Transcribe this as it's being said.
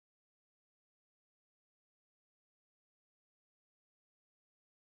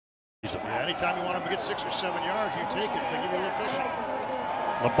Yeah, anytime you want them to get 6 or 7 yards, you take it. They give you a little cushion.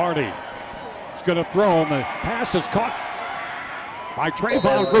 Lombardi is going to throw, and the pass is caught by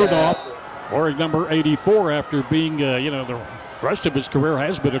Trayvon Rudolph, wearing number 84 after being, the rest of his career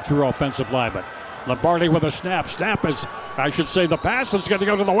has been a true offensive lineman. Lombardi with a snap. The pass is going to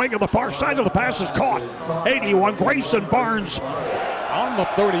go to the wing of the far side, of the pass is caught. 81, Grayson Barnes on the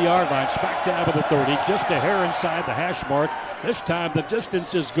 30-yard line, smack dab of the 30, just a hair inside the hash mark. This time the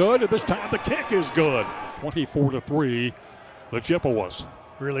distance is good, and this time the kick is good. 24-3, the Chippewas.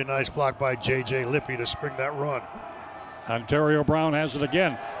 Really nice block by J.J. Lippy to spring that run. Ontario Brown has it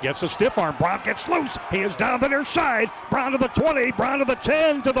again. Gets a stiff arm. Brown gets loose. He is down the near side. Brown to the 20. Brown to the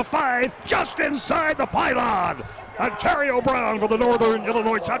 10, to the 5. Just inside the pylon. Ontario Brown for the Northern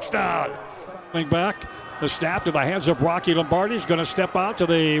Illinois touchdown. Coming back. The snap to the hands of Rocky Lombardi. He's going to step out to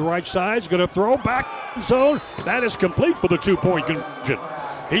the right side. He's going to throw back zone. That is complete for the 2-point conversion.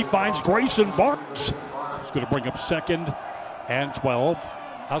 He finds Grayson Barnes. He's going to bring up 2nd and 12.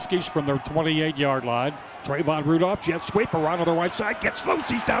 Huskies from their 28-yard line. Trayvon Rudolph, jet sweep around to the right side, gets loose,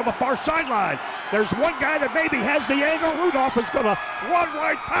 he's down the far sideline. There's one guy that maybe has the angle. Rudolph is going to run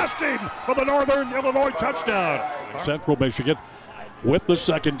right past him for the Northern Illinois touchdown. Central Michigan with the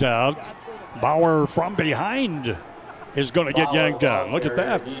 2nd down. Bauer from behind is going to get yanked down. Look at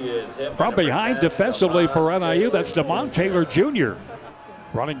that. From behind defensively for NIU, that's DeMont Taylor Jr.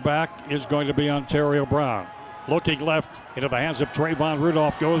 Running back is going to be Ontario Brown. Looking left into the hands of Trayvon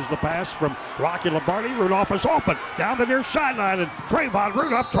Rudolph goes the pass from Rocky Lombardi. Rudolph is open down the near sideline, and Trayvon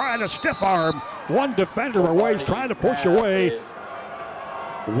Rudolph trying to stiff arm one defender away. He's trying to push away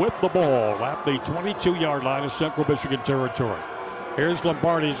with the ball at the 22-yard line of Central Michigan territory. Here's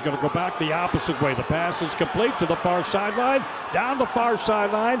Lombardi. He's going to go back the opposite way. The pass is complete to the far sideline, down the far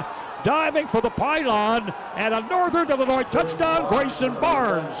sideline, diving for the pylon, and a Northern Illinois touchdown, Grayson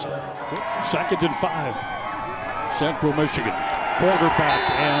Barnes. 2nd and 5. Central Michigan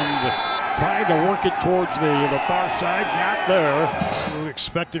quarterback and trying to work it towards the far side, not there.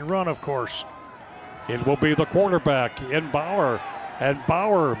 Expected run, of course. It will be the quarterback in Bauer, and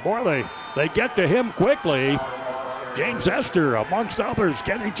Bauer, boy, they get to him quickly. James Esther, amongst others,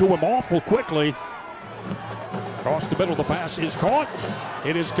 getting to him awful quickly. Across the middle, the pass is caught.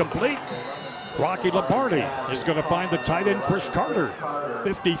 It is complete. Rocky Lombardi is going to find the tight end, Chris Carter.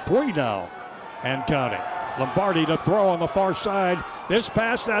 53 now and counting. Lombardi to throw on the far side. This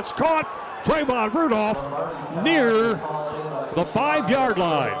pass that's caught. Trayvon Rudolph near the 5-yard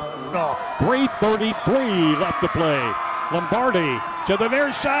line. 3:33 left to play. Lombardi to the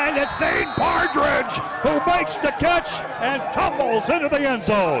near side. It's Dane Partridge who makes the catch and tumbles into the end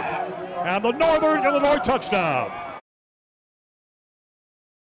zone. And the Northern Illinois touchdown.